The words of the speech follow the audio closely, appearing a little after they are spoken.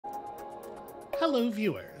Hello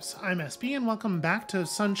viewers, I'm SB and welcome back to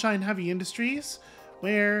Sunshine Heavy Industries,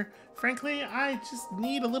 where, frankly, I just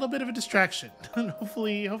need a little bit of a distraction. And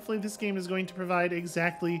hopefully this game is going to provide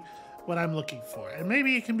exactly what I'm looking for. And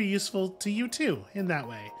maybe it can be useful to you too, in that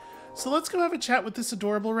way. So let's go have a chat with this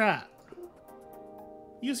adorable rat.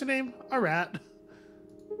 Username, a rat.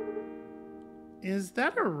 Is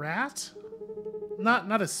that a rat?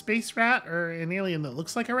 Not a space rat or an alien that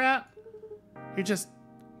looks like a rat? You're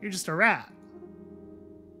just a rat.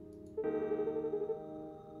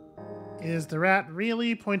 Is the rat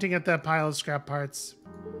really pointing at that pile of scrap parts?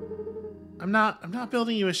 I'm not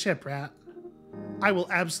building you a ship, rat. I will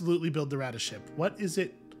absolutely build the rat a ship. What is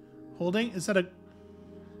it holding? Is that a...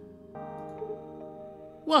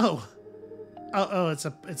 Whoa! Oh, it's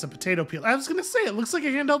a potato peeler. I was gonna say, it looks like a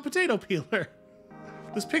handheld potato peeler.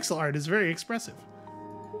 This pixel art is very expressive.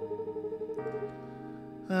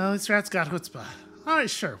 Well, this rat's got chutzpah.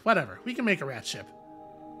 Alright, sure, whatever. We can make a rat ship.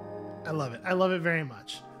 I love it. I love it very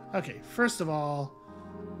much. Okay, first of all,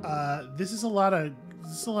 this is a lot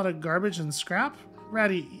of garbage and scrap.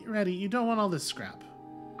 Ratty, you don't want all this scrap.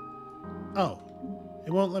 Oh,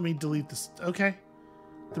 it won't let me delete this. Okay.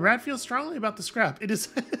 The rat feels strongly about the scrap. It is.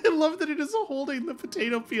 I love that it is holding the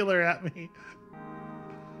potato peeler at me.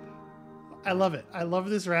 I love it. I love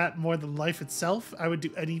this rat more than life itself. I would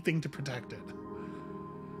do anything to protect it.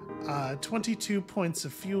 22 points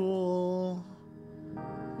of fuel.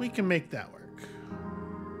 We can make that work.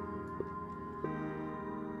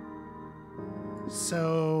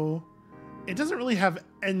 So it doesn't really have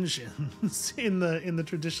engines in the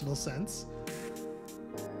traditional sense.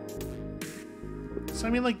 So I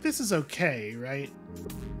mean, like, this is okay, right?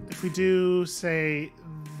 If we do, say,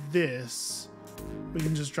 this, we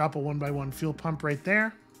can just drop a 1x1 fuel pump right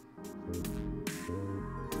there.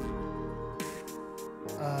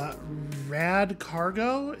 Rad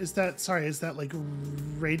cargo? Is that like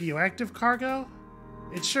radioactive cargo?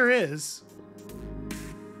 It sure is.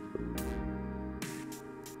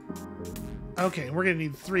 Okay, we're gonna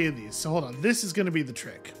need 3 of these, so hold on. This is gonna be the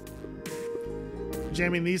trick.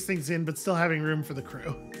 Jamming these things in, but still having room for the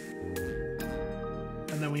crew.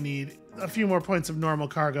 And then we need a few more points of normal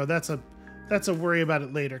cargo. That's a worry about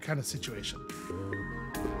it later kind of situation.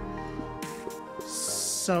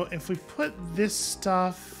 So if we put this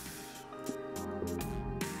stuff...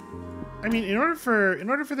 I mean, in order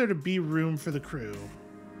for there to be room for the crew,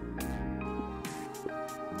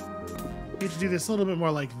 we have to do this a little bit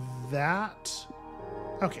more like that.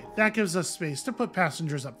 Okay, that gives us space to put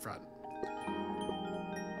passengers up front.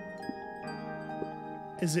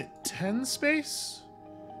 Is it 10 space?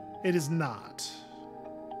 It is not.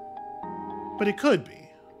 But it could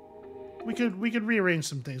be. We could rearrange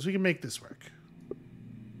some things. We can make this work.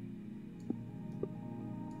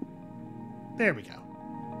 There we go.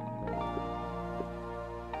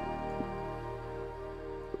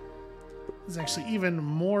 There's actually even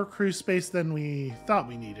more crew space than we thought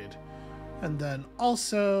we needed. And then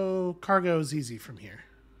also, cargo is easy from here.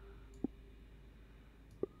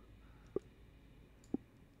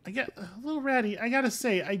 I get a little ratty. I gotta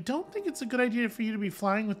say, I don't think it's a good idea for you to be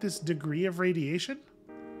flying with this degree of radiation.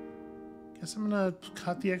 Guess I'm gonna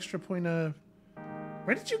cut the extra point of...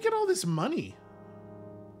 Where did you get all this money?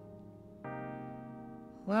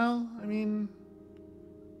 Well, I mean...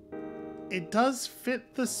 It does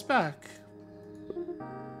fit the spec.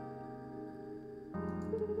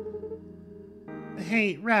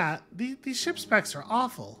 Hey, rat, these ship specs are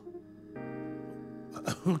awful.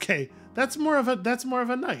 Okay, that's more of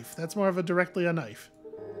a knife. That's more of a directly a knife.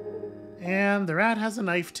 And the rat has a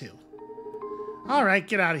knife too. All right,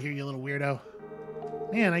 get out of here, you little weirdo.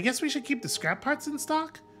 Man, I guess we should keep the scrap parts in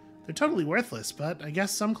stock. They're totally worthless, but I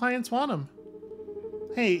guess some clients want them.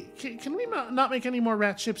 Hey, can we not make any more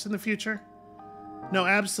rat ships in the future? No,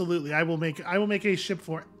 absolutely. I will make a ship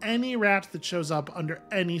for any rat that shows up under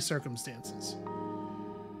any circumstances.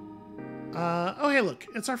 Oh hey, look,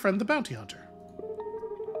 it's our friend the bounty hunter.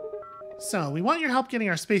 So, we want your help getting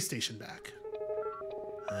our space station back.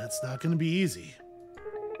 That's not going to be easy.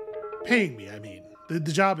 Paying me, I mean. The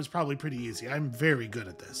job is probably pretty easy. I'm very good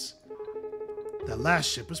at this. That last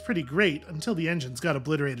ship was pretty great until the engines got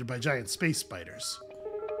obliterated by giant space spiders.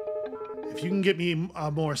 If you can get me a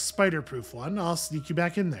more spider-proof one, I'll sneak you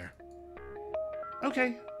back in there.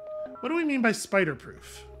 Okay. What do we mean by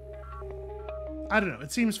spider-proof? I don't know.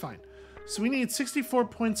 It seems fine. So we need 64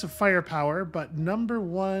 points of firepower, but number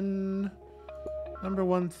one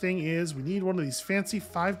thing is we need one of these fancy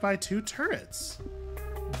 5x2 turrets.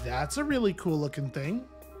 That's a really cool looking thing.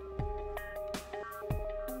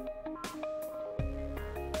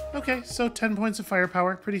 Okay, so 10 points of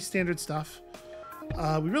firepower, pretty standard stuff.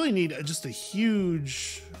 We really need just a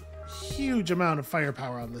huge amount of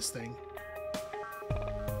firepower on this thing.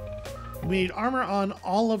 We need armor on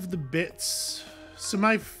all of the bits. So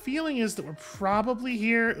my feeling is that we're probably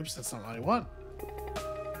here. Oops, that's not what I want.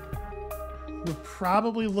 We're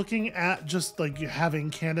probably looking at just like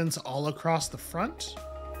having cannons all across the front.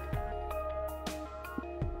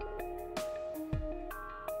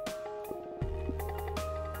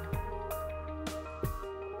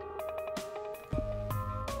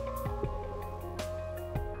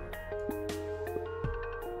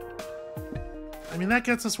 I mean, that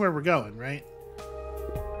gets us where we're going, right?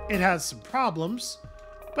 It has some problems,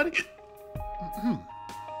 but it...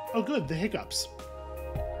 Oh, good, the hiccups.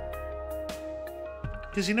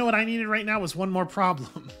 Because you know what I needed right now was one more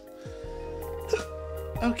problem.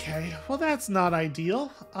 Okay, well that's not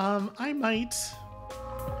ideal. I might...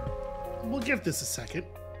 We'll give this a second.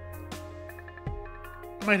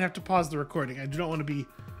 I might have to pause the recording. I do not want to be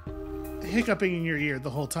hiccuping in your ear the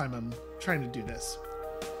whole time I'm trying to do this.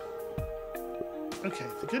 Okay,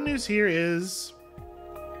 the good news here is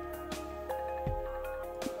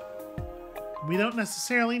we don't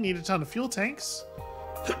necessarily need a ton of fuel tanks.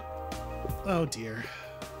 Oh dear.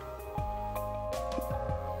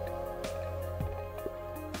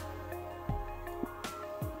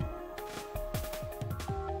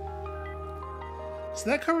 So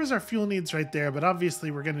that covers our fuel needs right there, but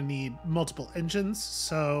obviously we're going to need multiple engines,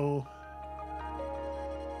 so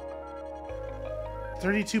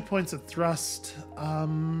 32 points of thrust. I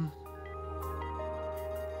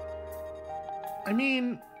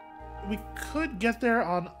mean, we could get there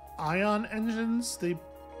on ion engines. They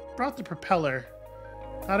brought the propeller.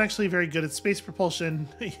 Not actually very good at space propulsion.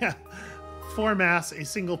 Yeah, 4 mass, a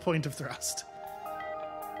single point of thrust.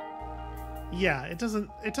 Yeah, it doesn't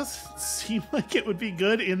seem like it would be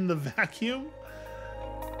good in the vacuum.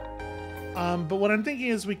 But what I'm thinking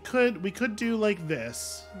is we could do like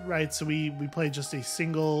this, right? So we play just a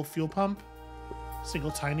single fuel pump,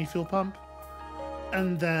 single tiny fuel pump,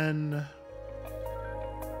 and then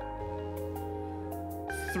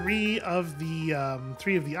 3 of the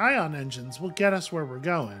ion engines will get us where we're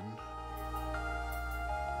going.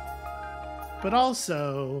 But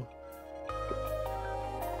also,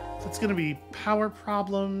 that's going to be power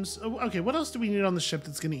problems. Oh, okay, what else do we need on the ship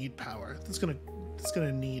that's going to eat power? That's going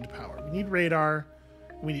to need power. We need radar.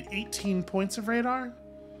 We need 18 points of radar.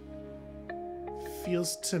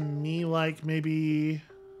 Feels to me like maybe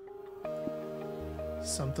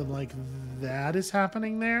something like that is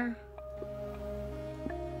happening there.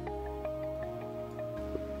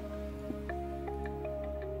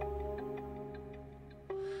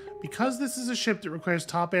 Because this is a ship that requires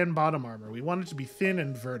top and bottom armor, we want it to be thin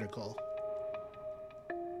and vertical.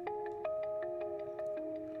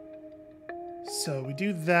 So we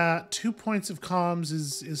do that. 2 points of comms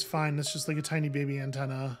is fine. That's just like a tiny baby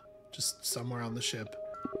antenna just somewhere on the ship.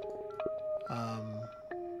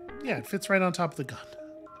 Yeah, it fits right on top of the gun.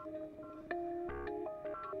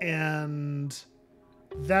 And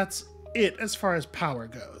that's it as far as power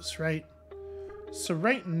goes, right? So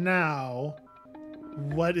right now,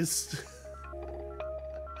 what is...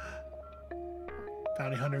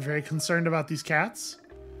 Bounty Hunter very concerned about these cats.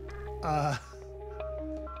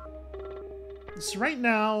 So right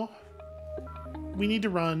now, we need to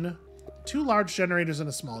run 2 large generators and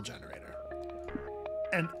a small generator.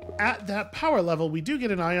 And at that power level, we do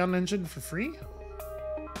get an ion engine for free.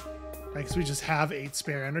 Right, because we just have 8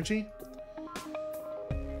 spare energy.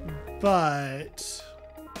 But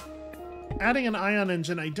adding an ion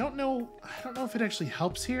engine, I don't know if it actually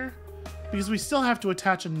helps here, because we still have to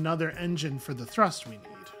attach another engine for the thrust we need.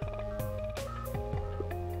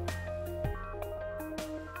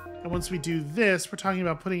 And once we do this, we're talking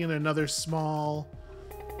about putting in another small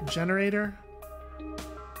generator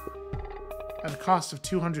at a cost of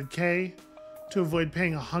 200k to avoid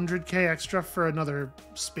paying 100k extra for another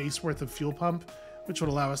space worth of fuel pump, which would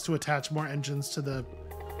allow us to attach more engines to the...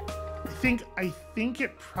 I think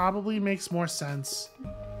it probably makes more sense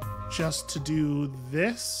just to do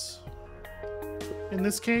this in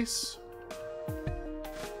this case.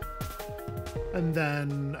 And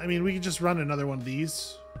then, I mean, we could just run another one of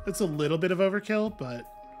these. It's a little bit of overkill, but...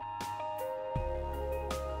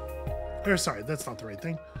 Or, sorry, that's not the right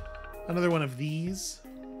thing. Another one of these.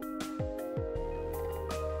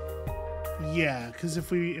 Yeah, because if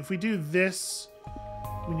we do this,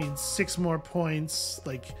 we need 6 more points.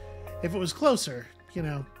 Like, if it was closer, you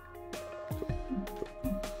know.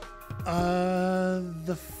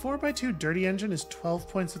 The 4x2 dirty engine is 12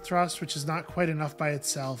 points of thrust, which is not quite enough by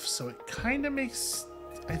itself, so it kind of makes...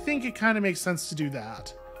 I think it kind of makes sense to do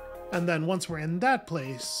that. And then once we're in that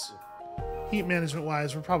place, Heat management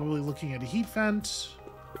wise, we're probably looking at a heat vent.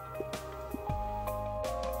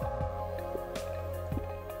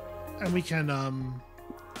 And we can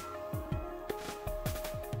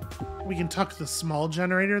tuck the small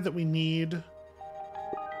generator that we need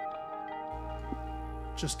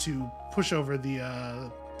just to push over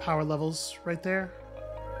the power levels right there.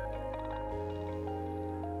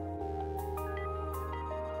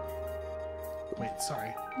 Wait,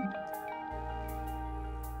 sorry.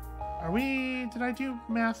 Are we... Did I do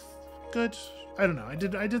math good? I don't know. I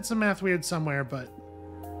did some math weird somewhere, but...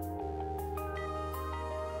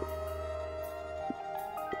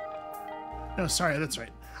 No, sorry, that's right.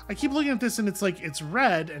 I keep looking at this and it's like, it's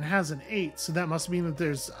red and has an 8, so that must mean that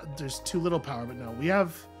there's too little power, but no, we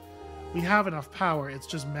have enough power. It's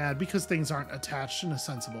just mad because things aren't attached in a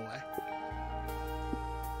sensible way.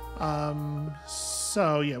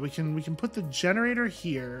 So yeah, we can put the generator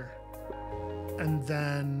here, and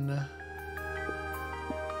then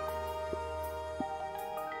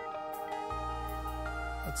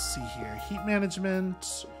let's see here. Heat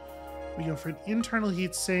management. We go for an internal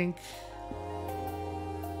heat sink.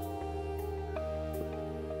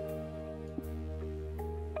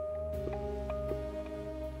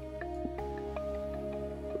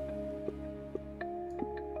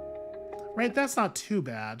 Right, that's not too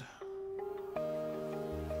bad.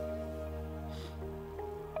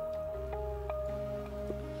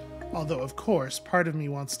 Although, of course, part of me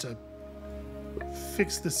wants to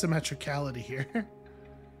fix the symmetricality here.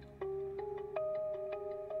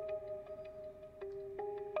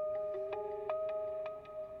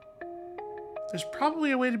 There's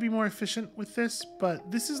probably a way to be more efficient with this, but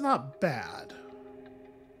this is not bad.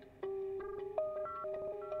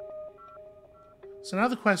 So now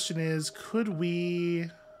the question is, could we...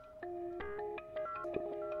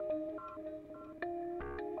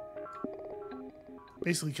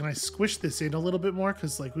 Basically, can I squish this in a little bit more?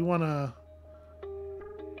 Because, like, we want to...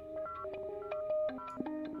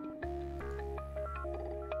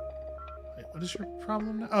 Wait, what is your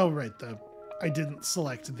problem now? Oh, right, I didn't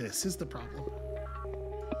select this is the problem.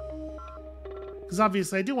 Because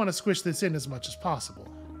obviously I do want to squish this in as much as possible.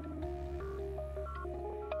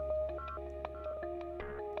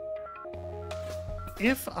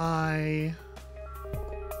 If I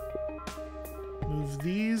move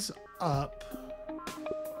these up,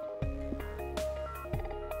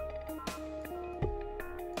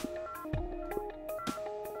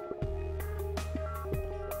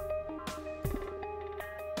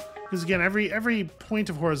 because again, every point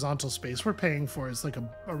of horizontal space we're paying for is like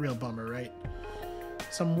a real bummer, right?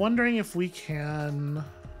 So I'm wondering if we can...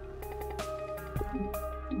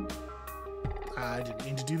 I didn't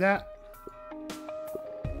mean to do that.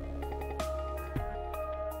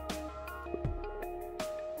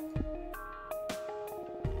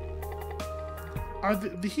 Are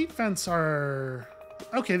the heat vents are...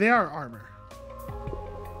 Okay, they are armor.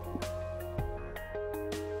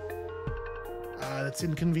 That's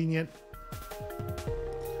inconvenient.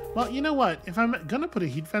 Well, you know what? If I'm gonna put a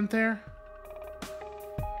heat vent there,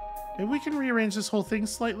 maybe we can rearrange this whole thing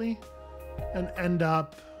slightly and end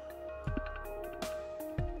up...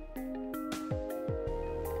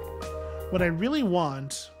 What I really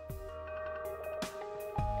want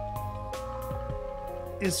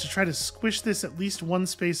is to try to squish this at least one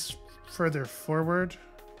space further forward.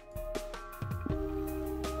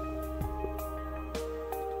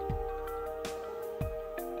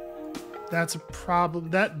 That's a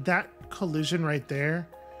problem. That collision right there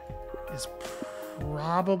is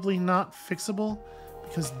probably not fixable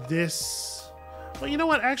because this... Well, you know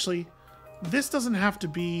what? Actually, this doesn't have to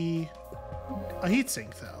be a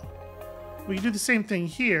heatsink, though. We can do the same thing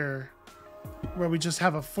here, where we just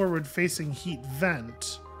have a forward-facing heat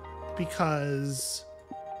vent, because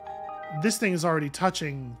this thing is already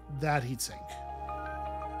touching that heatsink.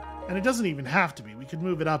 And it doesn't even have to be. We could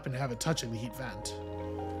move it up and have it touching the heat vent.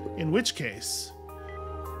 In which case,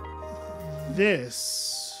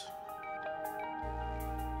 this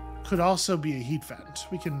could also be a heat vent.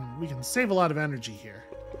 We can save a lot of energy here.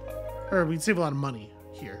 Or we can save a lot of money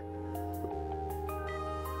here.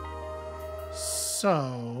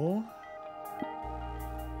 So...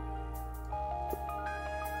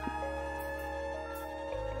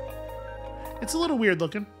 It's a little weird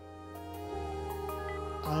looking.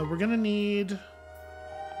 We're gonna need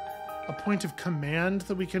a point of command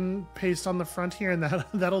that we can paste on the front here, and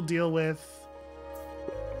that'll deal with...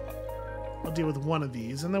 I'll deal with one of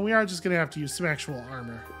these, and then we are just gonna have to use some actual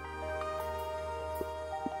armor.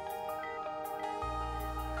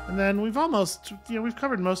 And then we've almost, we've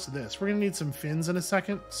covered most of this. We're gonna need some fins in a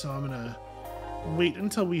second, so I'm gonna wait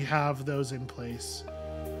until we have those in place.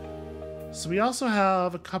 So we also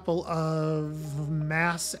have a couple of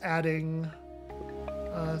mass adding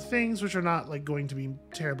things which are not like going to be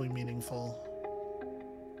terribly meaningful.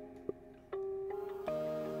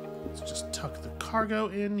 Let's just tuck the cargo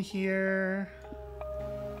in here.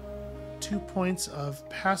 2 points of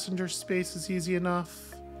passenger space is easy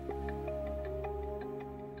enough.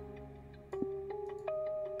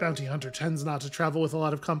 Bounty Hunter tends not to travel with a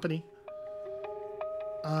lot of company.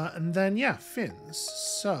 And then, yeah, fins.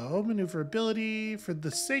 So, maneuverability, for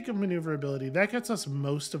the sake of maneuverability, that gets us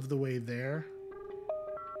most of the way there.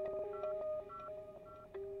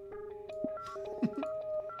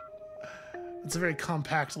 It's a very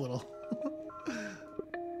compact little...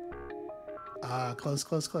 close,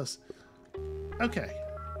 close, close. Okay.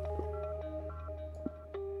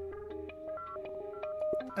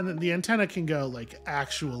 And then the antenna can go, like,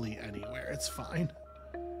 actually anywhere. It's fine.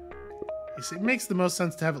 You see, it makes the most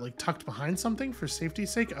sense to have it, like, tucked behind something for safety's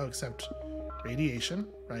sake. Oh, except radiation,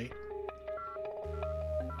 right?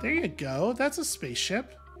 There you go. That's a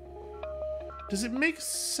spaceship. Does it make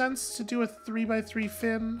sense to do a 3x3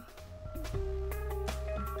 fin?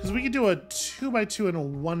 Because we could do a 2x2 and a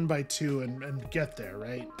 1x2 and get there,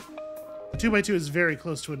 right? A 2x2 is very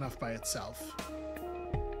close to enough by itself.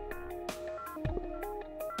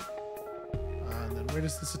 And then where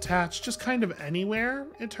does this attach? Just kind of anywhere,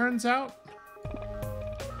 it turns out.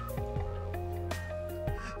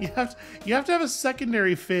 You have to have a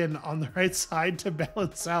secondary fin on the right side to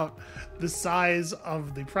balance out the size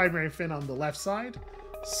of the primary fin on the left side.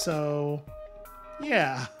 So,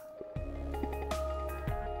 yeah.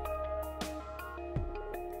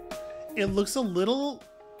 It looks a little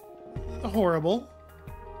horrible.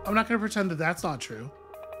 I'm not going to pretend that that's not true.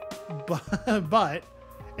 But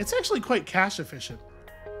it's actually quite cash efficient.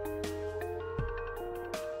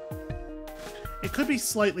 It could be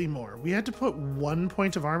slightly more. We had to put 1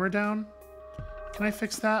 point of armor down. Can I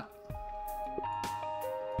fix that?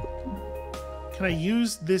 Can I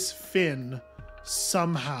use this fin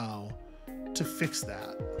somehow to fix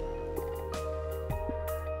that?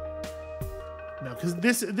 No, because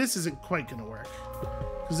this isn't quite going to work.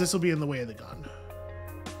 Because this will be in the way of the gun.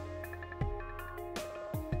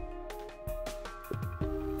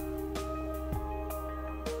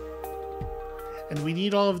 And we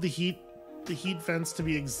need all of the heat vents to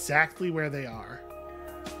be exactly where they are.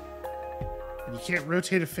 And you can't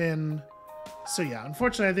rotate a fin. So yeah,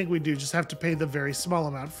 unfortunately, I think we do just have to pay the very small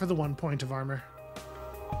amount for the 1 point of armor.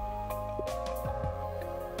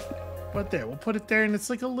 But there, we'll put it there, and it's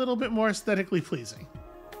like a little bit more aesthetically pleasing.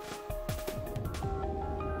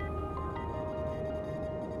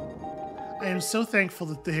 I am so thankful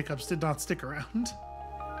that the hiccups did not stick around.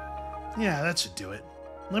 Yeah, that should do it.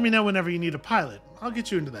 Let me know whenever you need a pilot. I'll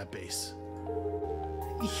get you into that base.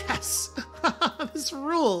 Yes! This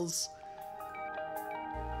rules!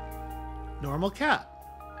 Normal cat.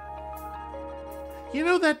 You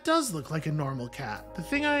know, that does look like a normal cat. The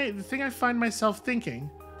thing I find myself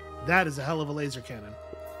thinking, that is a hell of a laser cannon.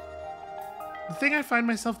 The thing I find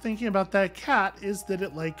myself thinking about that cat is that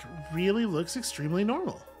it, like, really looks extremely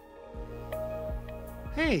normal.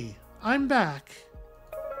 Hey, I'm back.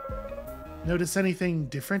 Notice anything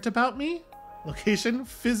different about me? Location,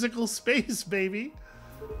 physical space, baby.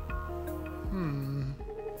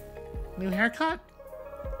 New haircut?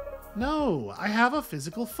 No, I have a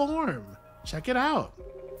physical form. Check it out.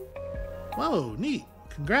 Whoa, neat.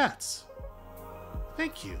 Congrats.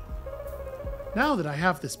 Thank you. Now that I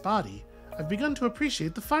have this body, I've begun to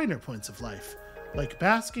appreciate the finer points of life, like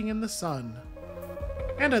basking in the sun.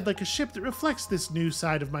 And I'd like a ship that reflects this new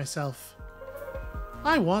side of myself.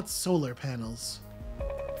 I want solar panels.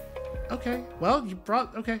 Okay, well,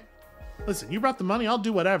 okay. Listen, you brought the money, I'll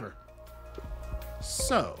do whatever.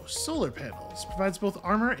 So, solar panels provides both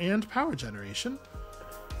armor and power generation.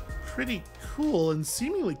 Pretty cool and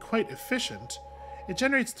seemingly quite efficient. It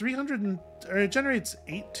generates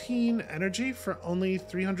 18 energy for only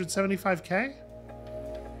 375k.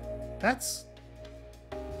 That's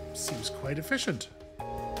seems quite efficient.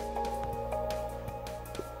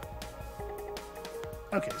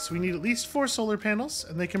 Okay, so we need at least 4 solar panels,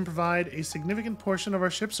 and they can provide a significant portion of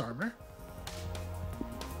our ship's armor.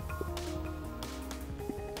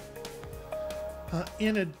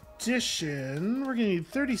 In addition, we're going to need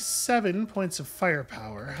 37 points of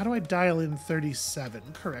firepower. How do I dial in 37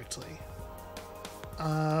 correctly?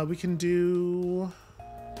 We can do...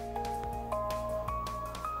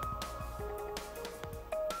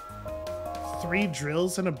 three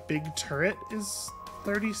drills and a big turret is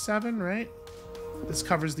 37, right? This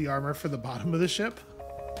covers the armor for the bottom of the ship.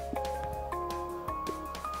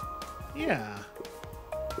 Yeah.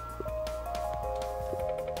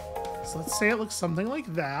 So let's say it looks something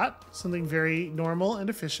like that. Something very normal and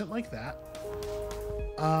efficient like that.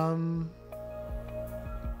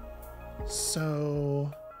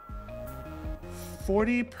 So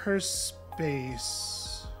 40 per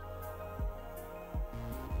space.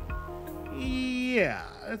 Yeah,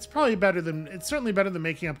 it's probably better than, it's certainly better than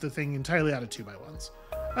making up the thing entirely out of 2x1s.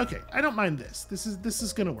 Okay, I don't mind this. This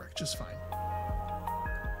is gonna work just fine.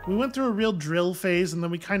 We went through a real drill phase and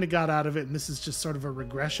then we kind of got out of it, and this is just sort of a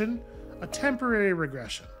regression, a temporary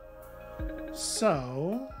regression.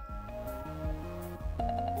 So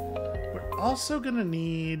we're also gonna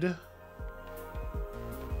need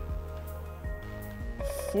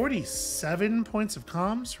 47 points of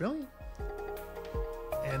comms, really?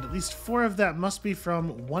 And at least 4 of that must be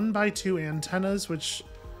from 1x2 antennas, which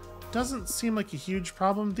doesn't seem like a huge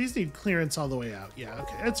problem. These need clearance all the way out. Yeah,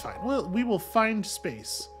 okay, it's fine. We will find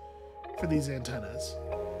space for these antennas.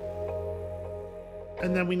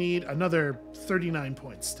 And then we need another 39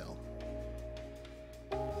 points still.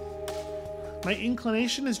 My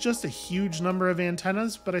inclination is just a huge number of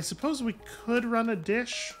antennas, but I suppose we could run a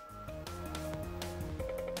dish.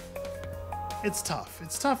 It's tough.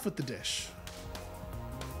 It's tough with the dish.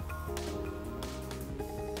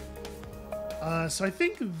 So I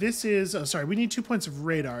think this is... Oh, sorry, we need 2 points of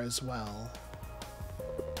radar as well.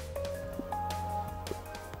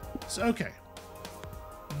 So, okay.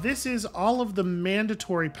 This is all of the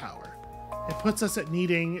mandatory power. It puts us at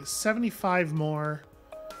needing 75 more,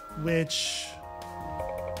 which...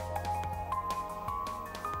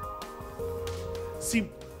 See,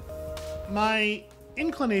 my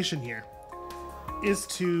inclination here is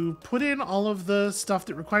to put in all of the stuff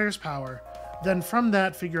that requires power, then from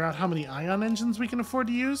that figure out how many ion engines we can afford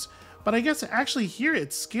to use. But I guess actually here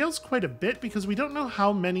it scales quite a bit because we don't know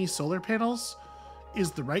how many solar panels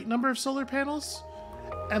is the right number of solar panels.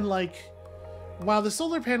 And like, while the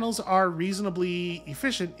solar panels are reasonably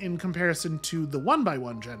efficient in comparison to the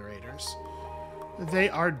 1x1 generators, they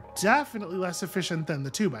are definitely less efficient than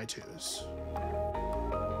the 2x2s.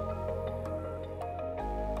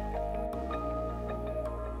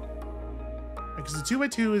 Because the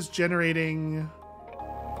 2x2 is generating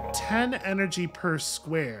 10 energy per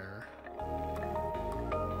square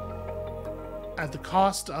at the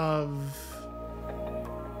cost of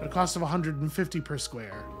 150 per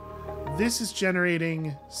square. This is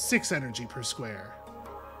generating 6 energy per square.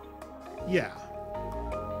 Yeah.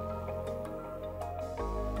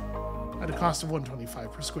 At a cost of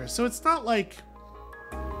 125 per square. So it's not like...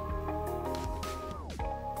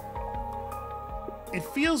 It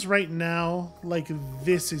feels right now like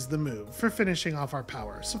this is the move for finishing off our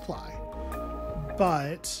power supply.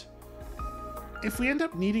 But if we end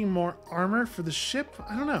up needing more armor for the ship,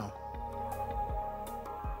 I don't know.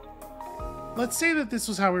 Let's say that this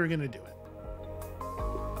was how we were going to do it.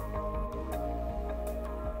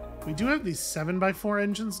 We do have these 7x4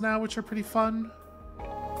 engines now, which are pretty fun.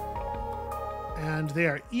 And they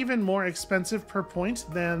are even more expensive per point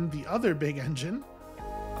than the other big engine.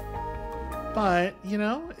 But, you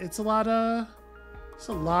know, it's a lot of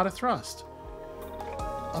thrust.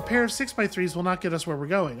 A pair of 6x3s will not get us where we're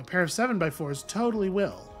going. A pair of 7x4s totally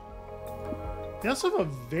will. They also have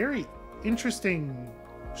a very interesting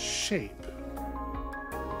shape.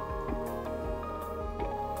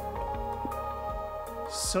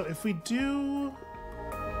 So if we do...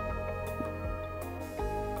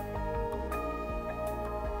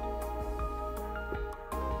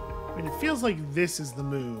 I mean, it feels like this is the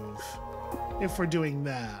move. If we're doing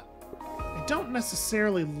that. I don't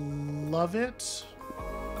necessarily love it.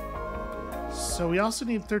 So we also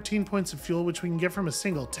need 13 points of fuel, which we can get from a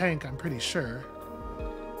single tank, I'm pretty sure.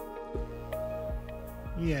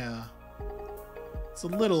 Yeah. It's a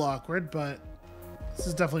little awkward, but this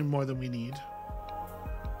is definitely more than we need.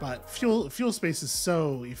 But fuel space is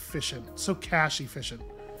so efficient, so cash efficient,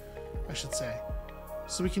 I should say.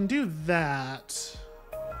 So we can do that.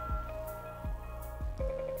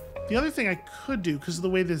 The other thing I could do, because of the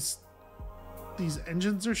way these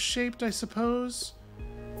engines are shaped, I suppose,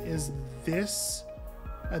 is this,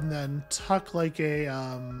 and then tuck like a,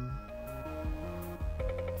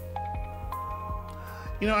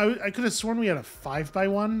 you know, I could have sworn we had a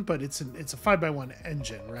 5x1, but it's a 5x1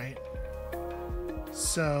 engine, right?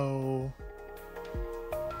 So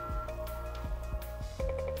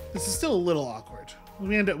this is still a little awkward.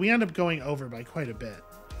 We end up going over by quite a bit.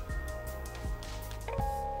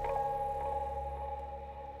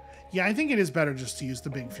 Yeah, I think it is better just to use the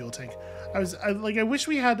big fuel tank. I wish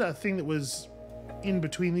we had a thing that was in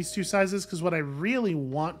between these two sizes, because what I really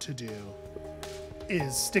want to do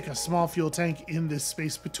is stick a small fuel tank in this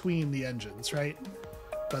space between the engines, right?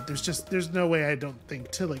 But there's no way, I don't think,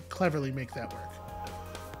 to like cleverly make that work.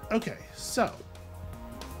 Okay, so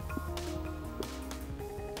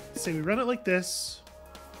say we run it like this.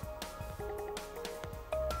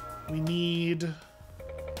 We need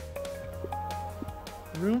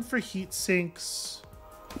room for heat sinks,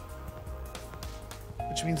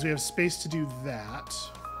 which means we have space to do that.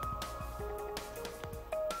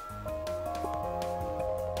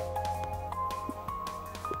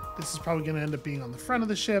 This is probably going to end up being on the front of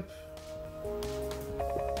the ship.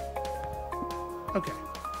 Okay.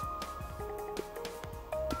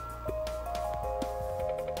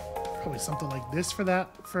 Probably something like this for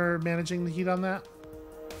that, for managing the heat on that.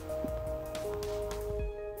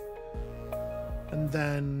 And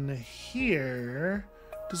then here,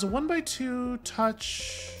 does a 1x2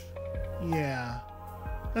 touch? Yeah,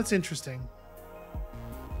 that's interesting.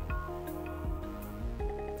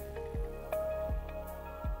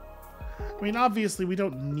 I mean, obviously we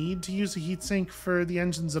don't need to use a heatsink for the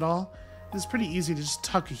engines at all. It's pretty easy to just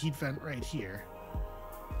tuck a heat vent right here.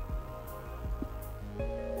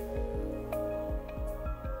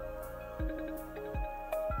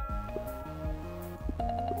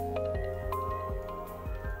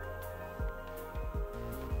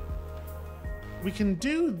 We can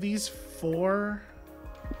do these 4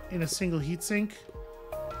 in a single heatsink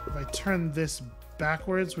if I turn this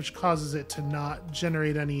backwards, which causes it to not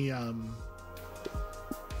generate any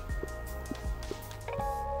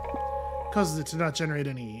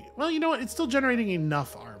well, you know what, it's still generating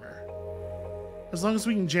enough armor as long as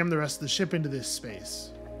we can jam the rest of the ship into this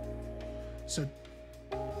space. So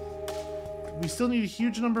we still need a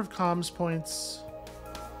huge number of comms points.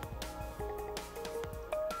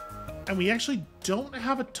 And we actually don't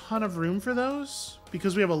have a ton of room for those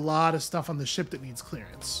because we have a lot of stuff on the ship that needs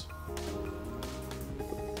clearance.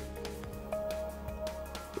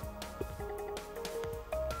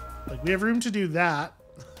 Like, we have room to do that.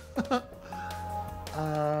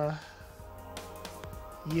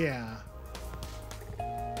 Yeah.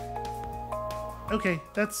 Okay,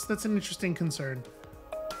 that's an interesting concern.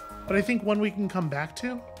 But I think one we can come back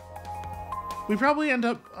to. We probably end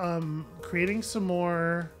up creating some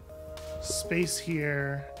more space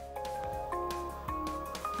here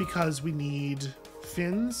because we need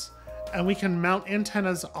fins, and we can mount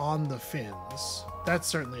antennas on the fins. That's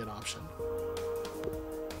certainly an option.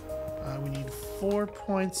 We need 4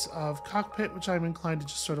 points of cockpit, which I'm inclined to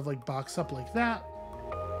just sort of like box up like that.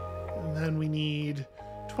 And then we need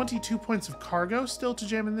 22 points of cargo still to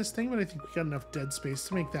jam in this thing, but I think we got enough dead space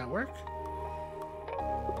to make that work.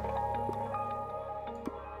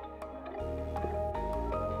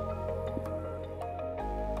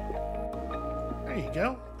 There you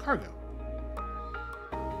go, cargo.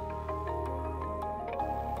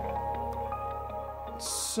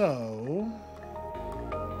 So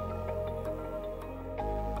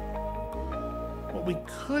what we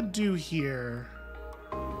could do here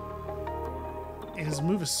is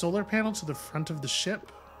move a solar panel to the front of the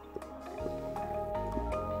ship.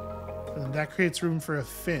 And that creates room for a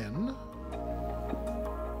fin.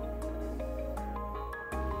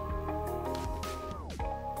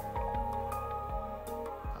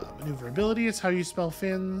 Maneuverability is how you spell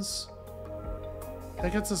fins.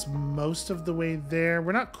 That gets us most of the way there.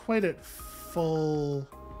 We're not quite at full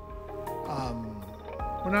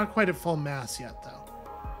mass yet, though.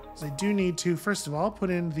 So I do need to, first of all,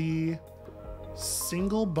 put in the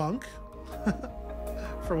single bunk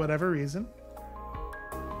for whatever reason.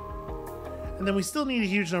 And then we still need a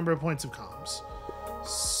huge number of points of comms.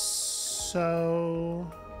 So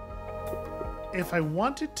if I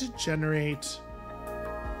wanted to generate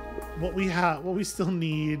what we still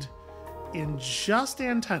need in just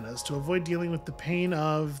antennas to avoid dealing with the pain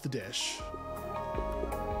of the dish,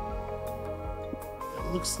 it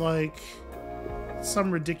looks like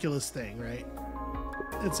some ridiculous thing, right?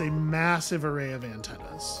 It's a massive array of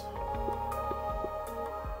antennas.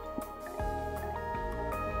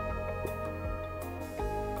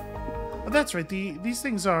 Oh, that's right. These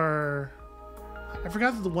things are... I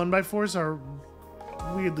forgot that the 1x4s are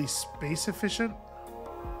weirdly space efficient.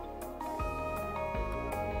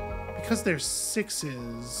 Because they're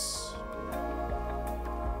 6s...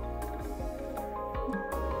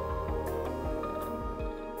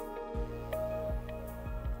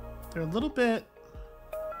 they're a little bit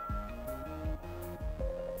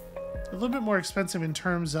more expensive in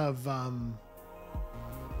terms of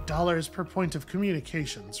dollars per point of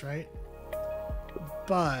communications, right?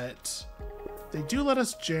 But they do let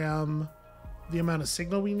us jam the amount of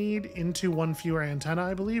signal we need into one fewer antenna,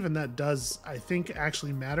 I believe, and that does, I think,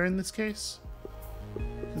 actually matter in this case.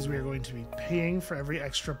 because we are going to be paying for every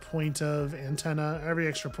extra point of antenna, every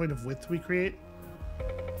extra point of width we create.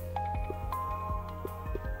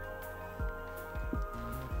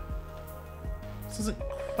 This doesn't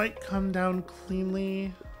quite come down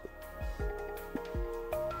cleanly.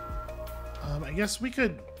 I guess we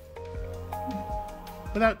could,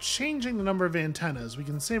 without changing the number of antennas, we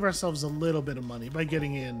can save ourselves a little bit of money by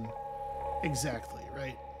getting in exactly,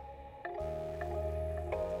 right?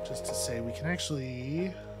 Just to say we can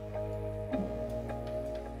actually...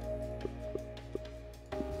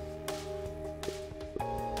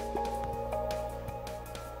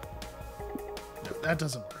 No, that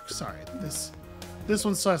doesn't work. Sorry. This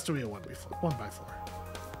one still has to be a 1x4.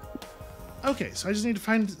 Okay, so I just need to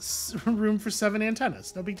find room for 7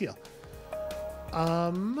 antennas. No big deal.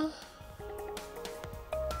 And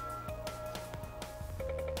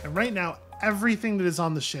right now, everything that is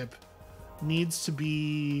on the ship needs to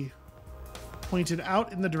be pointed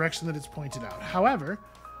out in the direction that it's pointed out. However,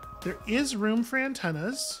 there is room for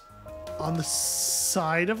antennas on the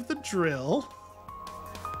side of the drill.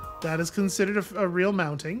 That is considered a real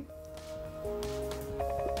mounting.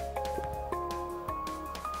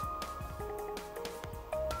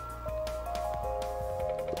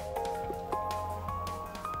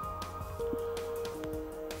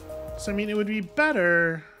 So, I mean, it would be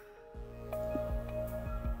better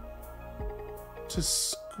to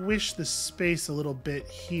squish the space a little bit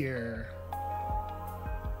here,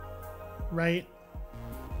 right?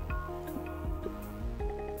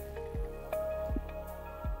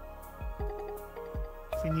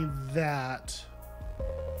 If we need that.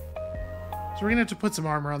 So we're gonna have to put some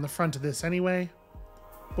armor on the front of this anyway.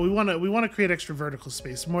 But we want to create extra vertical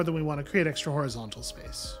space more than we want to create extra horizontal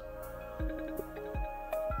space.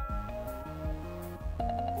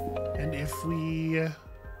 And if we,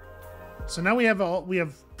 so now we have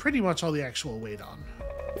pretty much all the actual weight on.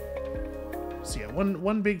 So yeah,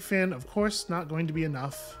 one big fin, of course, not going to be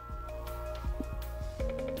enough.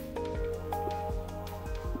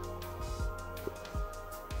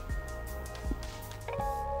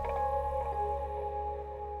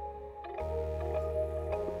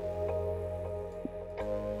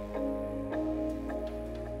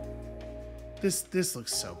 This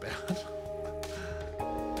looks so bad.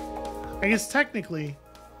 I guess technically,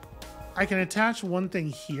 I can attach one thing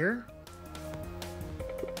here.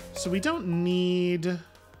 So we don't need...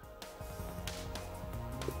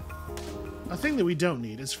 A thing that we don't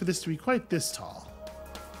need is for this to be quite this tall.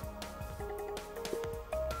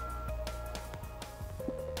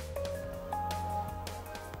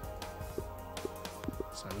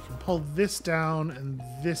 So we can pull this down, and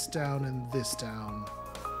this down, and this down.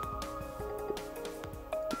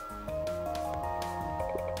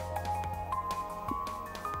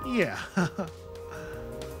 Yeah.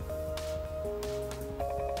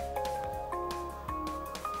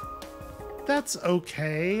 That's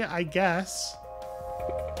okay, I guess.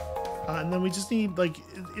 And then we just need, like,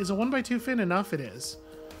 is a 1x2 fin enough? It is.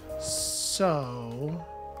 So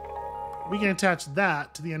we can attach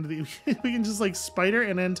that to the end of the... we can just, like, spider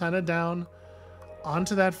an antenna down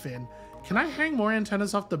onto that fin. Can I hang more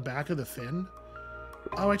antennas off the back of the fin?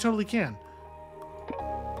 Oh, I totally can.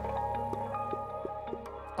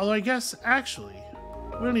 Although I guess, actually,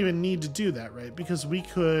 we don't even need to do that, right? Because we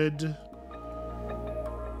could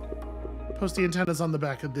post the antennas on the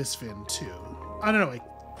back of this fin, too. I don't know,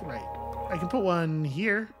 right. I can put one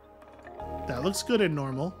here. That looks good in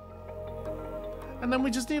normal. And then we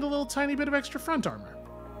just need a little tiny bit of extra front armor.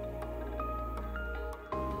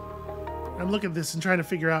 I'm looking at this and trying to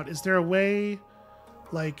figure out, is there a way,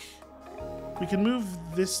 like, we can move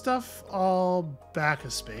this stuff all back a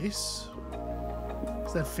space?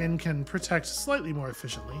 That fin can protect slightly more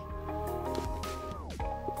efficiently.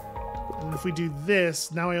 And if we do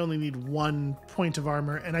this, now I only need 1 point of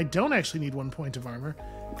armor, and I don't actually need 1 point of armor,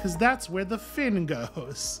 because that's where the fin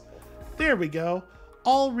goes. There we go.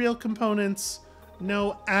 All real components,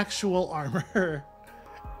 no actual armor.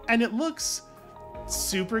 And it looks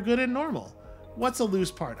super good and normal. What's a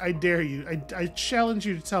loose part? I dare you. I challenge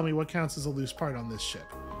you to tell me what counts as a loose part on this ship.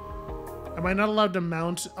 Am I not allowed to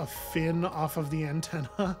mount a fin off of the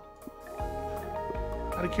antenna?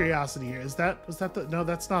 Out of curiosity here, was that the, no,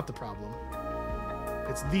 that's not the problem.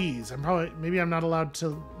 It's these. Maybe I'm not allowed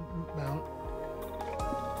to mount.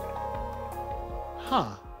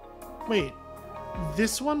 Huh. Wait,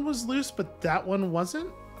 this one was loose, but that one wasn't?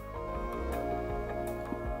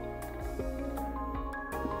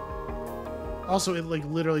 Also, it like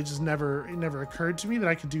literally just never occurred to me that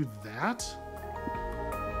I could do that.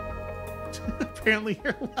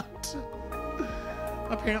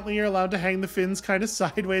 Apparently you're allowed to hang the fins kind of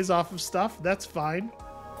sideways off of stuff. That's fine.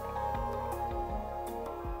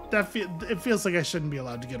 it feels like I shouldn't be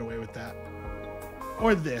allowed to get away with that.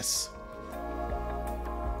 Or this.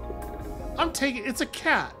 It's a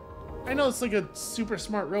cat. I know it's like a super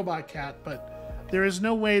smart robot cat, but there is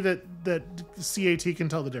no way that CAT can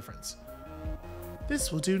tell the difference.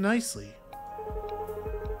 This will do nicely.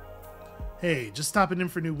 Hey, just stopping in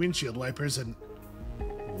for new windshield wipers and...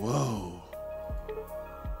 Whoa.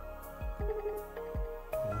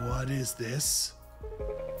 What is this?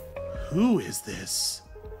 Who is this?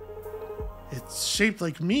 It's shaped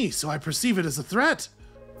like me, so I perceive it as a threat.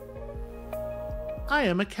 I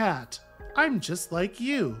am a cat. I'm just like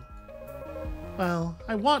you. Well,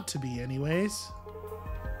 I want to be anyways.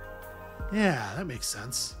 Yeah, that makes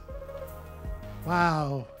sense.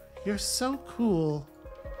 Wow, you're so cool.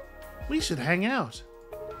 We should hang out.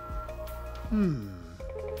 And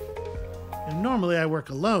normally I work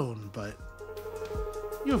alone, but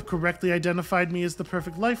you have correctly identified me as the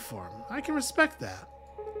perfect life form. I can respect that.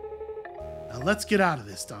 Now let's get out of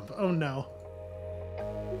this dump. Oh no.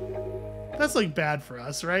 That's like bad for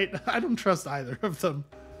us, right? I don't trust either of them.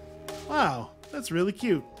 Wow, that's really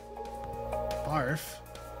cute. Barf.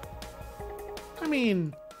 I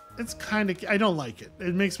mean, it's kind of... I don't like it.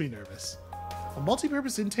 It makes me nervous. A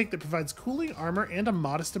multi-purpose intake that provides cooling, armor, and a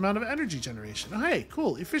modest amount of energy generation. Oh, hey,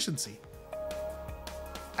 cool. Efficiency.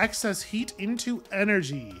 Excess heat into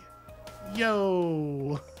energy.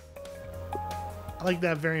 Yo. I like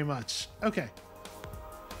that very much. Okay.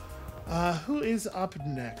 Who is up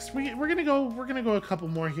next? We're gonna go a couple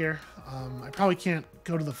more here. I probably can't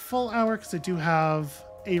go to the full hour because I do have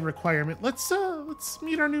a requirement. Let's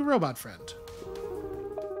meet our new robot friend.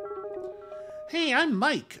 Hey, I'm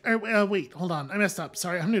Mike. Wait, hold on. I messed up.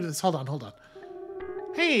 Sorry, I'm new to this. Hold on.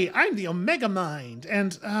 Hey, I'm the Omega Mind.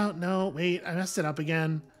 And, no, wait, I messed it up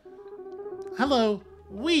again. Hello,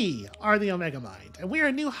 we are the Omega Mind, and we're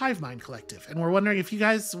a new hive mind collective, and we're wondering if you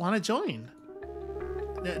guys want to join.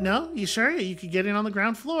 No? You sure? You could get in on the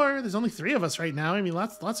ground floor. There's only 3 of us right now. I mean,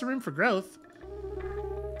 lots of room for growth.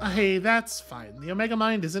 Hey, that's fine. The Omega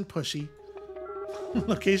Mind isn't pushy.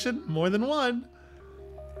 Location? More than 1.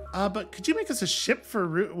 But could you make us a ship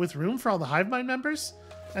with room for all the hive mind members?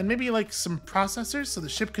 And maybe like some processors so the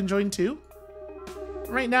ship can join too?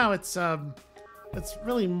 Right now it's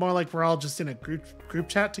really more like we're all just in a group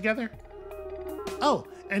chat together. Oh,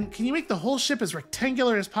 and can you make the whole ship as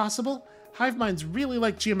rectangular as possible? Hive minds really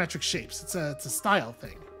like geometric shapes. It's a style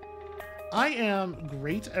thing. I am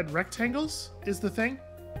great at rectangles, is the thing.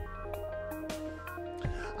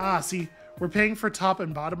 Ah, see, we're paying for top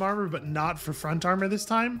and bottom armor, but not for front armor this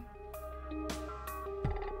time.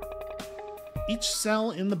 Each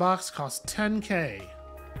cell in the box costs 10k.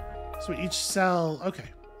 So each cell... Okay.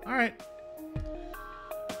 Alright.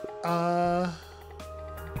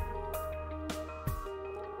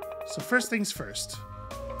 So first things first.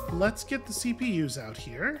 Let's get the CPUs out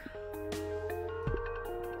here.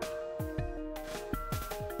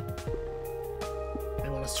 They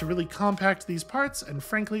want us to really compact these parts, and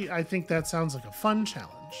frankly, I think that sounds like a fun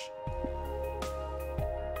challenge.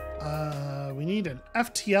 We need an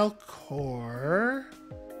FTL core.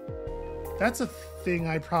 That's a thing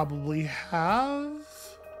I probably have.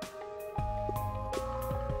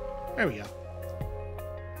 There we go.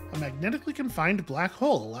 A magnetically confined black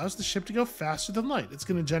hole allows the ship to go faster than light. It's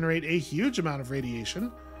going to generate a huge amount of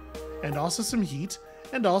radiation, and also some heat,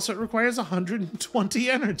 and also it requires 120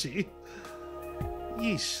 energy.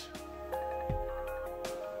 Yeesh.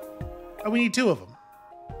 Oh, we need 2 of them.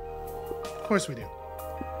 Of course we do.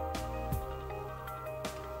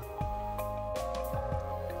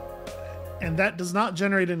 And that does not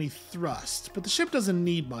generate any thrust, but the ship doesn't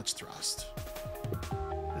need much thrust.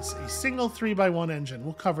 It's a single 3x1 engine.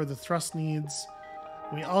 We'll cover the thrust needs.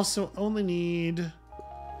 We also only need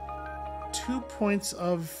 2 points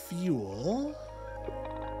of fuel.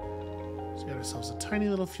 So we got ourselves a tiny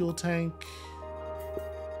little fuel tank.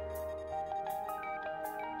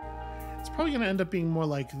 It's probably going to end up being more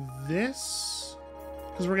like this,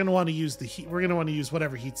 because we're going to want to use the heat. We're going to want to use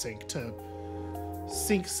whatever heat sink to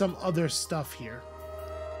sink some other stuff here.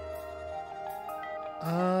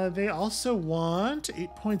 They also want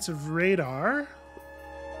 8 points of radar,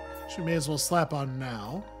 which we may as well slap on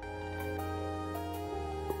now.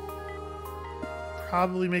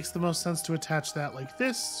 Probably makes the most sense to attach that like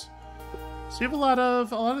this. So you have a lot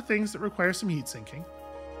of things that require some heat sinking.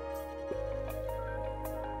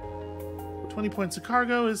 20 points of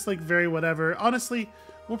cargo is like very whatever. Honestly,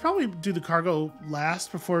 we'll probably do the cargo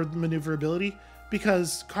last before maneuverability,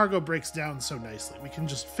 because cargo breaks down so nicely. We can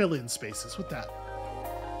just fill in spaces with that.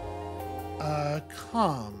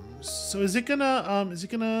 Comms. So is it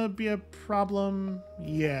gonna be a problem?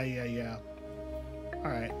 Yeah.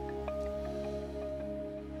 All right.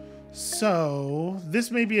 So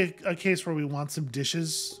this may be a case where we want some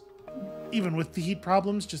dishes, even with the heat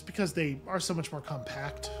problems, just because they are so much more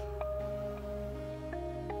compact.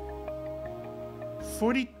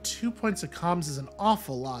 42 points of comms is an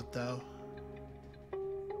awful lot, though.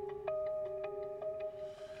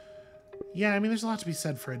 Yeah, I mean, there's a lot to be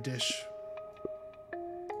said for a dish.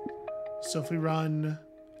 So if we run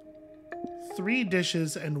 3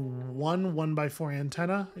 dishes and one 1x4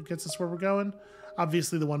 antenna, it gets us where we're going.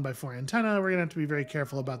 Obviously, the 1x4 antenna, we're going to have to be very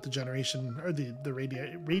careful about the generation, or the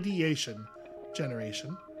radiation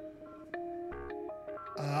generation.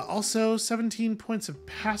 Also, 17 points of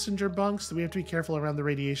passenger bunks that we have to be careful around the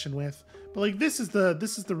radiation with. But like, this is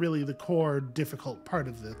the really the core difficult part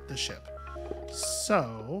of the ship.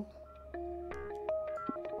 So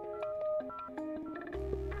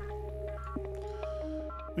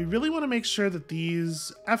we really want to make sure that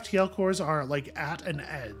these FTL cores are like at an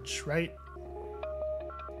edge, right?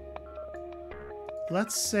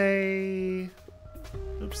 Let's say,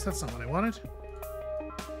 oops, that's not what I wanted.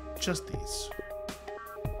 Just these.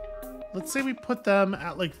 Let's say we put them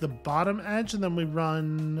at like the bottom edge, and then we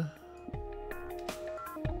run.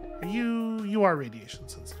 You are radiation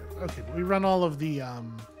sensitive. Okay, but we run all the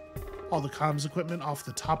comms equipment off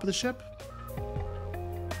the top of the ship.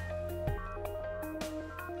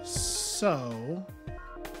 So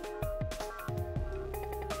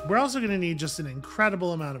we're also going to need just an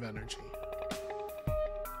incredible amount of energy.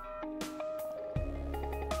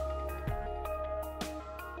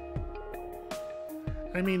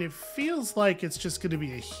 I mean, it feels like it's just going to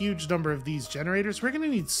be a huge number of these generators. We're going to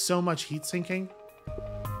need so much heat sinking.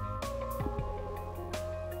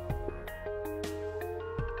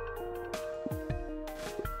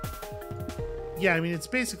 Yeah, I mean, it's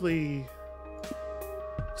basically...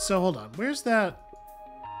 So, hold on. Where's that?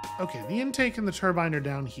 Okay, the intake and the turbine are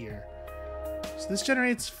down here. So this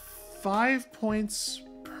generates 5 points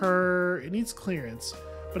per... It needs clearance,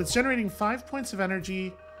 but it's generating 5 points of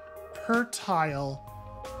energy per tile,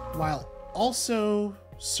 while also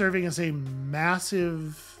serving as a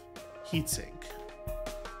massive heatsink.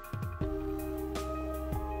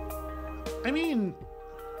 I mean,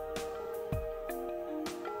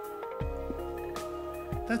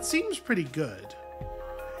 that seems pretty good.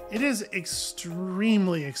 It is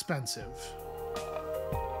extremely expensive.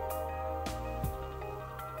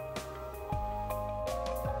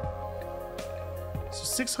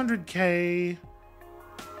 So 600K.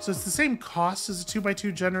 So it's the same cost as a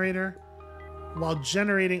 2x2 generator, while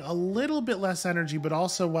generating a little bit less energy, but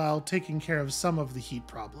also while taking care of some of the heat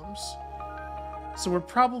problems. So we're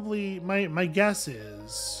probably, my guess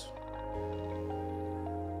is...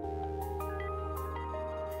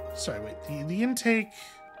 Sorry, wait, the intake...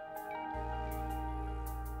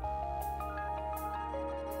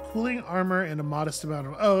 Cooling armor and a modest amount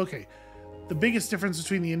of... Oh, okay. The biggest difference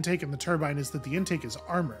between the intake and the turbine is that the intake is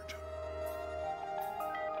armored.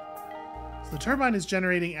 So the turbine is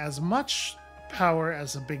generating as much power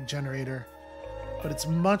as a big generator, but it's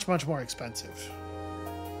much, much more expensive.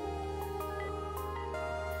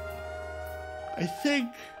 I think...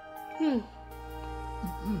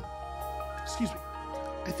 Excuse me.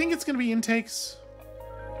 I think it's going to be intakes.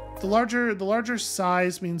 The larger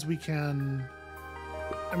size means we can...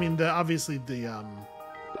 I mean, obviously the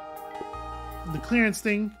clearance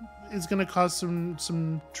thing is going to cause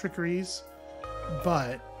some trickeries,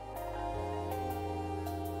 but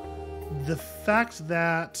the fact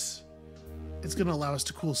that it's going to allow us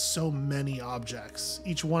to cool so many objects,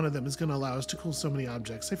 each one of them is going to allow us to cool so many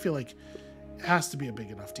objects, I feel like it has to be a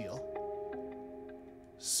big enough deal.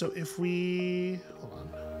 So if we... Hold on.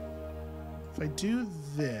 If I do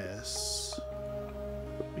this...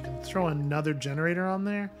 We can throw another generator on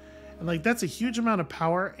there. And like, that's a huge amount of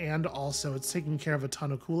power, and also it's taking care of a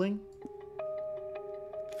ton of cooling.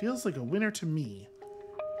 Feels like a winner to me.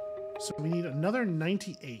 So we need another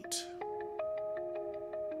 98.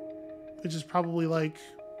 Which is probably like...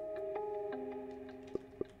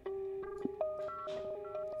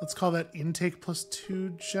 Let's call that intake plus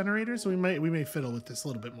 2 generators. So we may fiddle with this a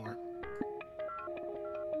little bit more.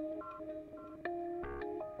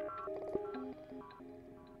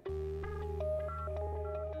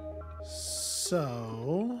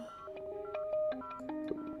 So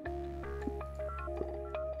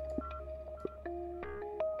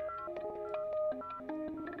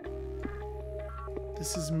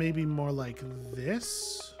this is maybe more like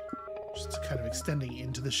this, just kind of extending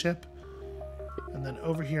into the ship. And then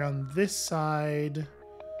over here on this side,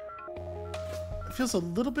 it feels a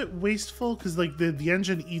little bit wasteful because like the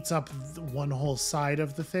engine eats up one whole side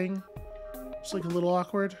of the thing. It's like a little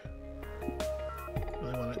awkward.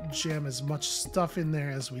 jam as much stuff in there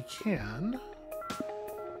as we can.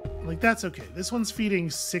 Like, that's okay. This one's feeding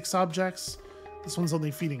 6 objects. This one's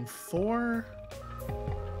only feeding 4.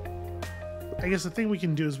 I guess the thing we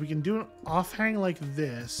can do is we can do an offhang like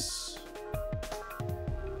this.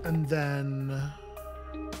 And then...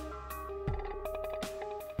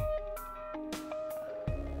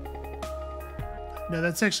 No,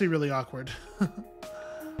 that's actually really awkward.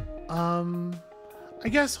 I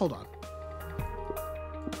guess, hold on.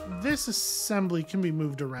 This assembly can be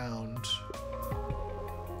moved around.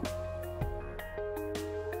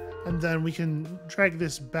 And then we can drag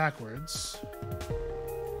this backwards.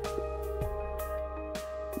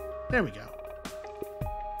 There we go.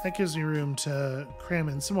 That gives me room to cram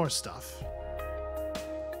in some more stuff.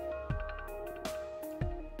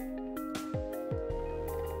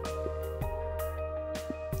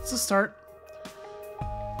 It's a start.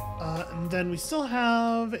 And then we still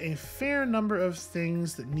have a fair number of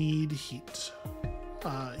things that need heat.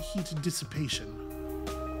 Heat dissipation.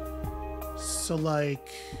 So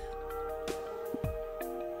like...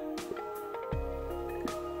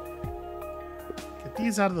 get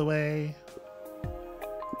these out of the way.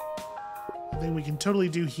 The thing we can totally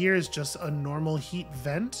do here is just a normal heat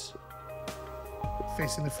vent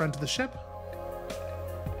facing the front of the ship.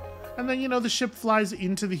 And then, you know, the ship flies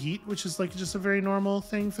into the heat, which is like just a very normal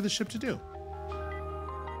thing for the ship to do.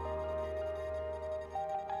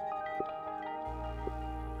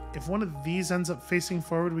 If one of these ends up facing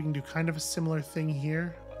forward, we can do kind of a similar thing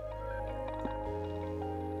here.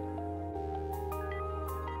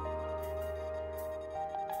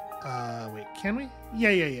 Wait, can we?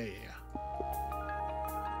 Yeah.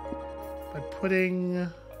 By putting...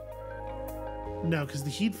 No, because the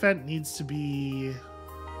heat vent needs to be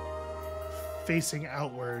facing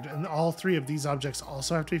outward, and all 3 of these objects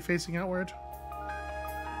also have to be facing outward.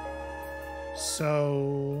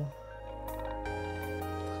 So...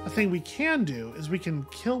 a thing we can do is we can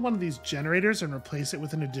kill one of these generators and replace it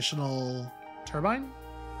with an additional turbine.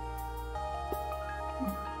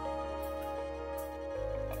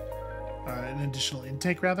 An additional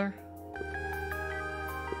intake, rather.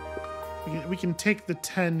 We can take the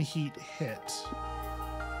 10 heat hit.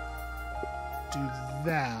 Do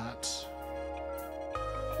that.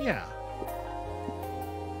 Yeah.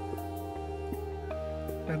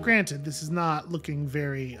 Now, granted, this is not looking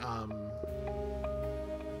very, it's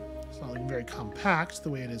not looking very compact the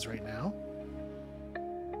way it is right now.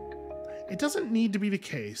 It doesn't need to be the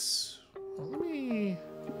case. Well,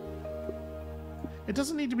 it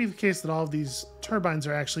doesn't need to be the case that all of these turbines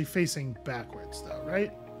are actually facing backwards, though,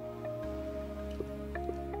 right?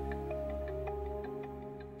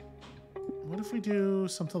 What if we do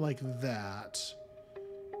something like that?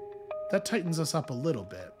 That tightens us up a little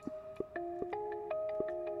bit.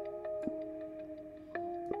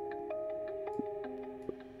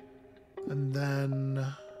 And then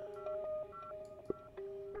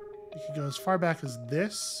we could go as far back as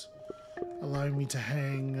this, allowing me to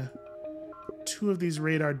hang 2 of these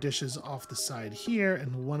radar dishes off the side here,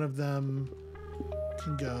 and one of them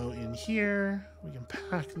can go in here. We can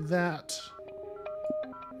pack that.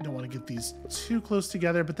 I don't want to get these too close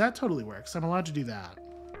together, but that totally works. I'm allowed to do that.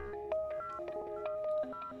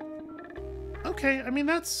 Okay, I mean,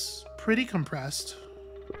 that's pretty compressed.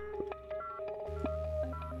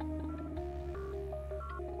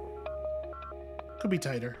 Could be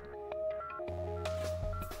tighter.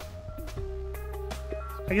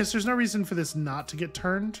 I guess there's no reason for this not to get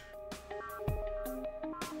turned.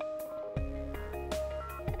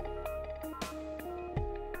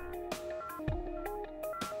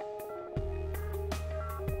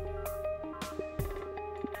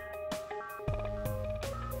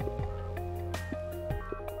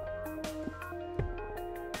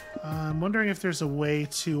 I'm wondering if there's a way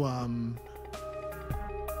to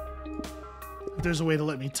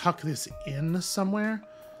let me tuck this in somewhere.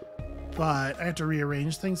 But I have to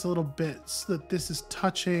rearrange things a little bit so that this is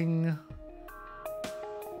touching.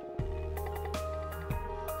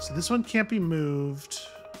 So this one can't be moved.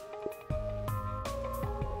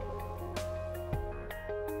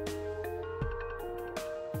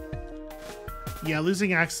 Yeah,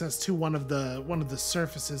 losing access to one of the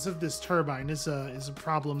surfaces of this turbine is a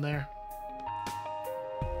problem there.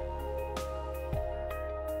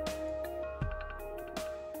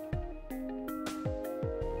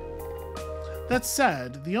 That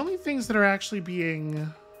said, the only things that are actually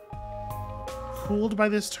being cooled by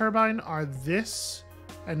this turbine are this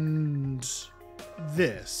and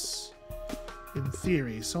this, in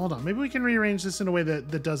theory. So hold on, maybe we can rearrange this in a way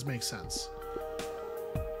that does make sense.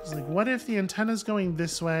 It's like, what if the antenna's going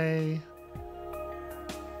this way?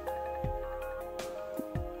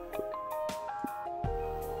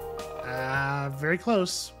 very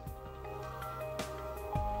close.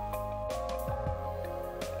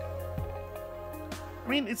 I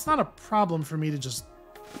mean, it's not a problem for me to just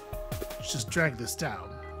drag this down.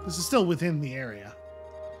 This is still within the area.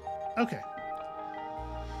 Okay.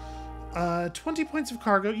 20 points of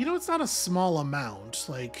cargo. You know, it's not a small amount.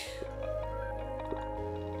 Like,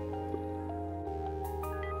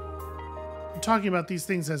 I'm talking about these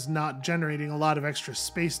things as not generating a lot of extra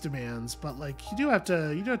space demands, but like you do have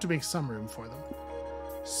to make some room for them.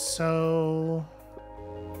 So,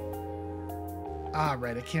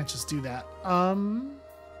 right, I can't just do that.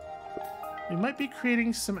 We might be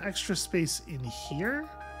creating some extra space in here.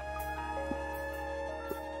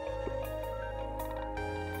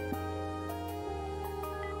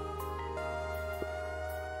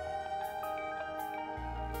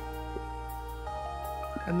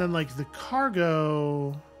 And then, like, the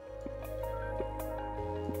cargo...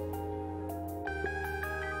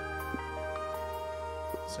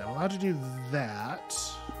 So I'm allowed to do that.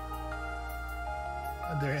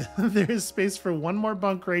 And there is space for one more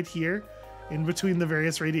bunk right here in between the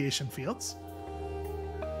various radiation fields.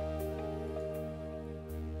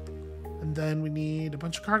 And then we need a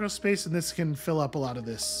bunch of cargo space, and this can fill up a lot of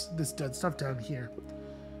this dead stuff down here.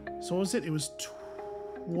 So what was it? It was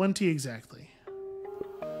 20 exactly.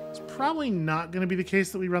 It's probably not going to be the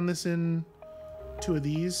case that we run this in 2 of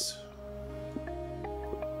these.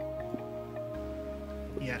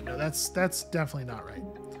 Yeah, no, that's definitely not right.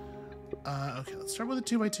 Okay, let's start with a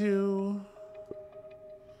 2x2.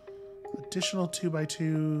 Additional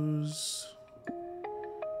 2x2s.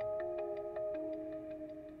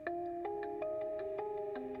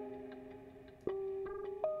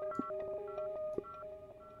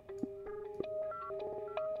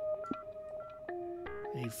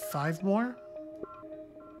 Need 5 more?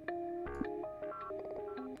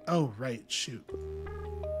 Oh, right, shoot.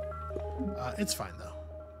 It's fine, though.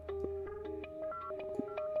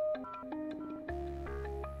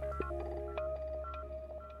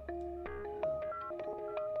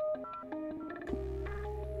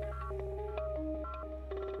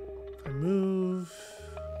 If I move...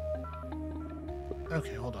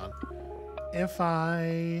 Okay, hold on. If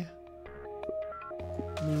I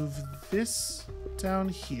move this down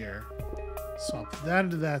here, swap that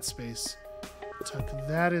into that space, tuck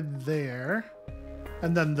that in there,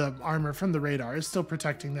 and then the armor from the radar is still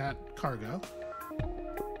protecting that cargo.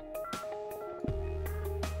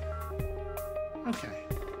 Okay.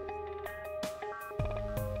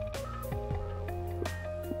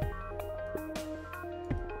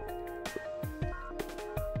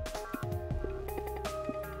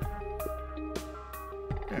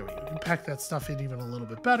 There we go. We can pack that stuff in even a little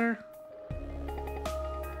bit better.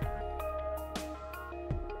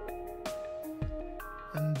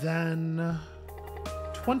 And then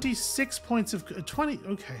 26 points of 20.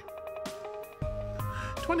 Okay.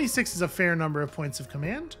 26 is a fair number of points of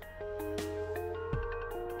command.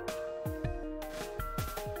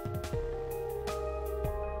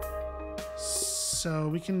 So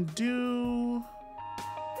we can do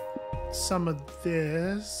some of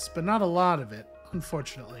this, but not a lot of it,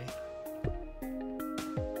 unfortunately.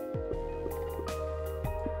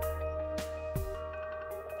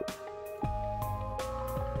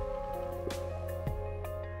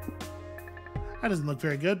 That doesn't look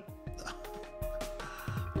very good.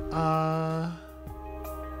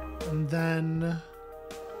 And then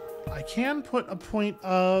I can put a point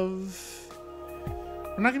of...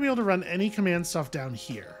 We're not going to be able to run any command stuff down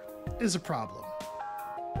here. Is a problem.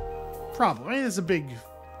 Problem. I mean, it's a big...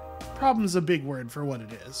 Problem's a big word for what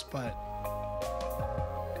it is, but...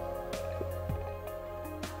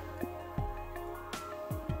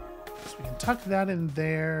 So we can tuck that in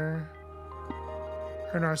there.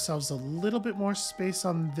 Earn ourselves a little bit more space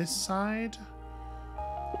on this side.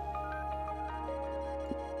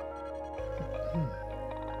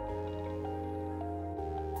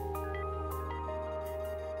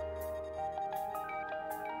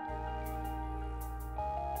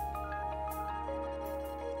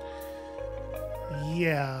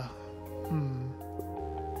 Yeah.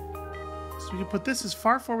 So we can put this as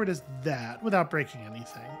far forward as that without breaking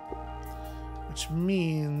anything. Which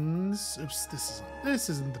means... Oops, this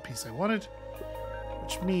isn't the piece I wanted.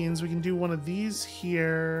 Which means we can do one of these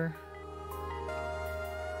here.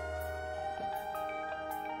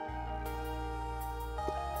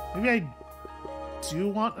 Maybe I do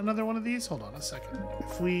want another one of these? Hold on a second.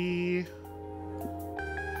 If we...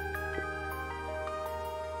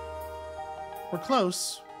 We're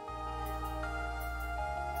close.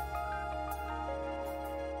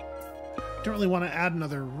 Don't really want to add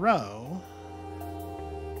another row.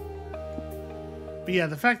 But But yeah,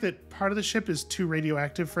 the fact that part of the ship is too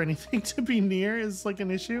radioactive for anything to be near is like an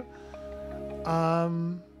issue.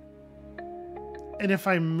 And if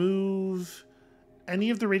I move any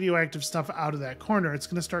of the radioactive stuff out of that corner, it's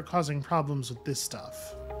going to start causing problems with this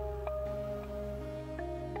stuff.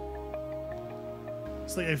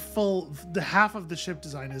 It's like the half of the ship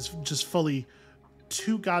design is just fully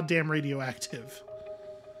too goddamn radioactive.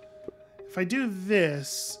 If I do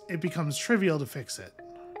this, it becomes trivial to fix it,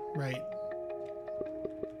 right?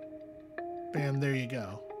 Bam, there you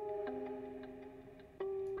go.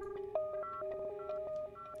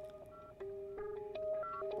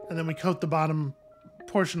 And then we coat the bottom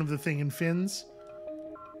portion of the thing in fins.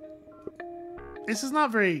 This is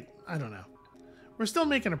not very, I don't know. We're still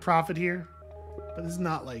making a profit here, but this is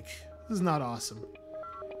not awesome.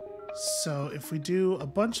 So if we do a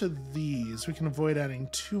bunch of these, we can avoid adding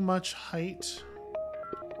too much height.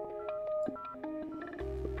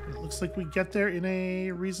 It looks like we get there in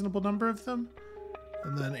a reasonable number of them.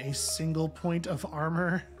 And then a single point of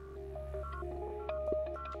armor.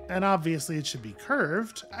 And obviously it should be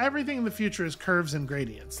curved. Everything in the future is curves and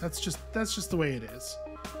gradients. That's just the way it is.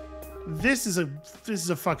 This is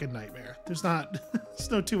a fucking nightmare. There's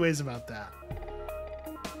no two ways about that.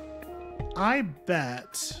 I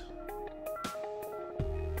bet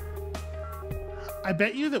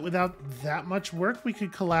you that without that much work, we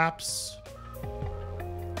could collapse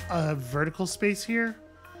a vertical space here,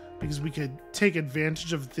 because we could take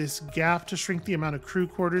advantage of this gap to shrink the amount of crew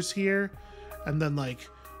quarters here, and then like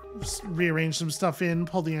rearrange some stuff in,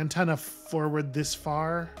 pull the antenna forward this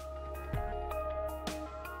far.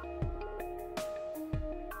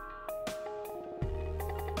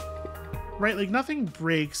 Right, like nothing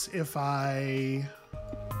breaks if I...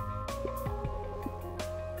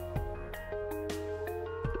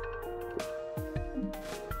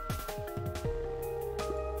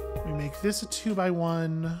 we make this a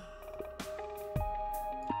 2x1.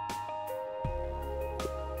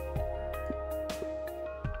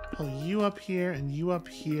 Pull you up here and you up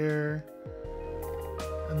here.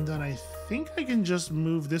 And then I think I can just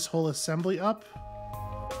move this whole assembly up.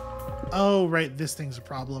 Oh, right, this thing's a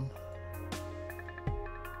problem.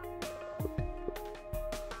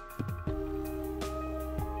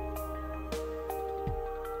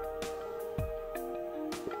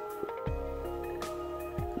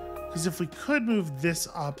 Because if we could move this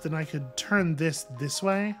up, then I could turn this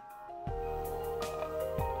way.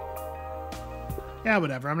 Yeah,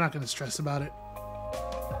 whatever. I'm not going to stress about it.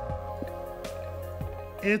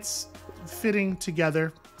 It's fitting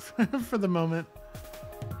together for the moment.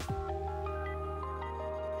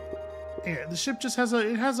 Here, the ship just has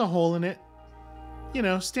a hole in it. You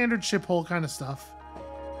know, standard ship hole kind of stuff.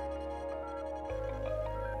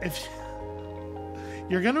 If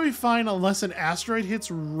you're going to be fine unless an asteroid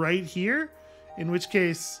hits right here, in which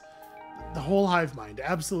case the whole hive mind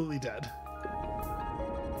absolutely dead.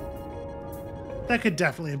 That could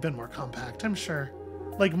definitely have been more compact, I'm sure.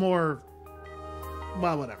 Like more,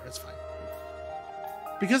 well, whatever, it's fine.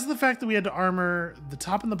 Because of the fact that we had to armor the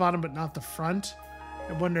top and the bottom but not the front,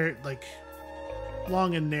 I wonder, like,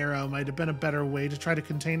 long and narrow might have been a better way to try to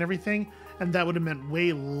contain everything, and that would have meant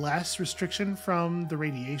way less restriction from the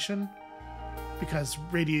radiation. Because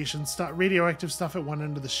radioactive stuff at one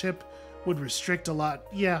end of the ship would restrict a lot.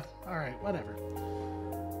 Yeah, all right, whatever.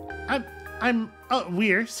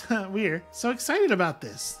 We're so excited about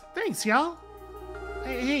this. Thanks, y'all.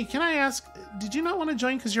 Hey, can I ask, did you not want to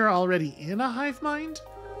join because you're already in a hive mind?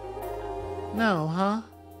 No, huh?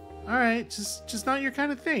 All right, just not your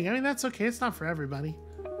kind of thing. I mean, that's okay. It's not for everybody.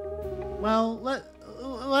 Well,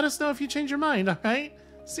 let us know if you change your mind, all right?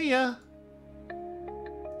 See ya.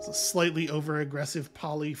 It's a slightly over-aggressive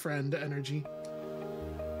poly friend energy.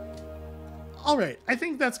 All right, I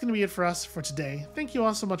think that's going to be it for us for today. Thank you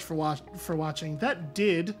all so much for watching. That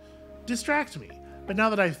did distract me. But now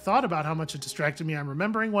that I've thought about how much it distracted me, I'm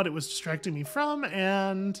remembering what it was distracting me from,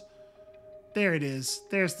 and there it is.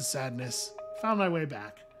 There's the sadness. Found my way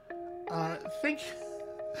back. Thank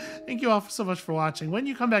you all so much for watching. When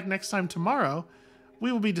you come back next time tomorrow,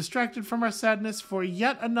 we will be distracted from our sadness for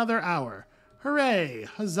yet another hour. Hooray!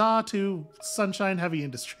 Huzzah to Sunshine Heavy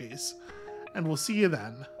Industries. And we'll see you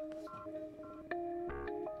then.